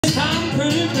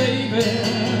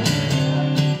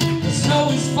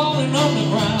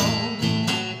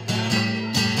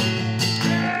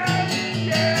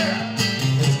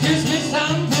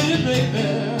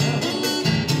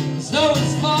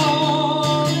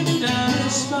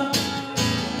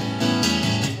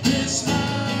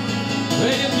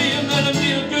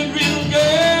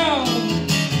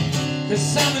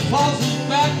Claus is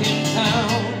back in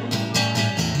town.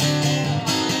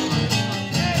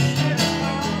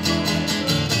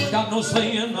 Got no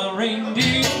sleigh in my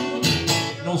reindeer,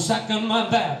 no sack on my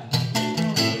back.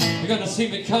 You're gonna see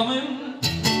me coming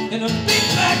in a big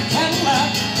black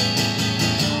Cadillac.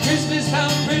 Christmas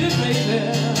time, pretty baby,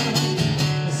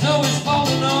 the snow is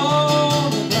falling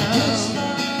on the ground.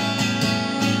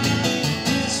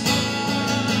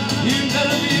 You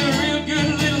better be a real good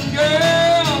little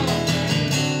girl,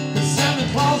 'cause Santa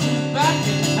Claus is back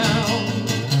in town.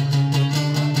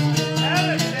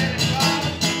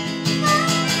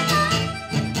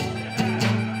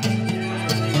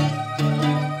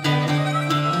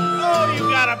 Oh, you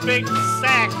got a big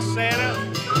sack, Santa.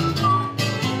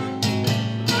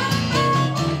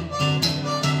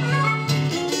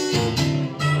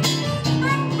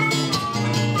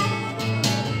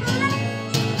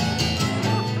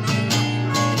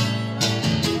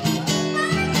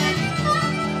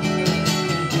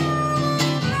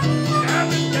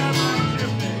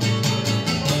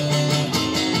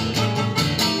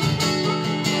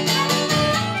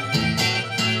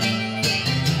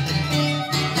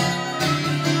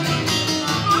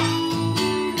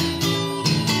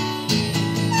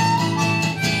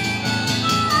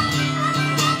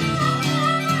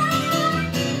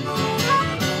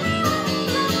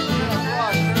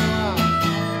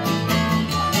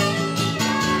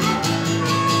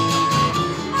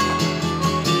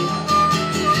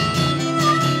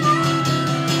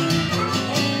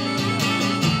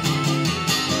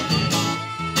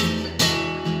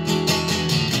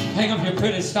 Hang up your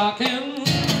pretty stocking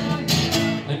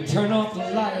and turn off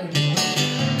the light.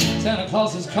 Santa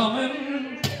Claus is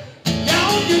coming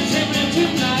down your chimney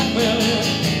tonight. Well,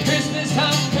 it's Christmas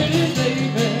time, pretty baby,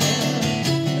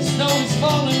 the snow is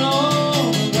falling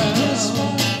on the ground.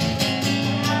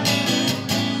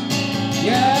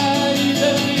 Yeah, you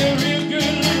better be a real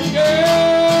good little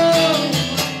girl,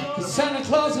 'cause Santa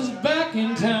Claus is back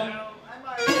in town.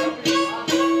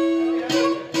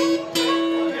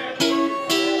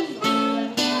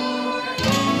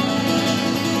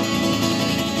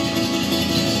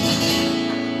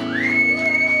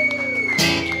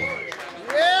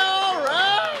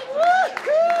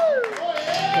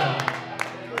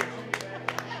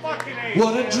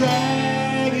 What a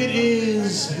drag it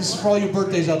is. This is for all your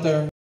birthdays out there.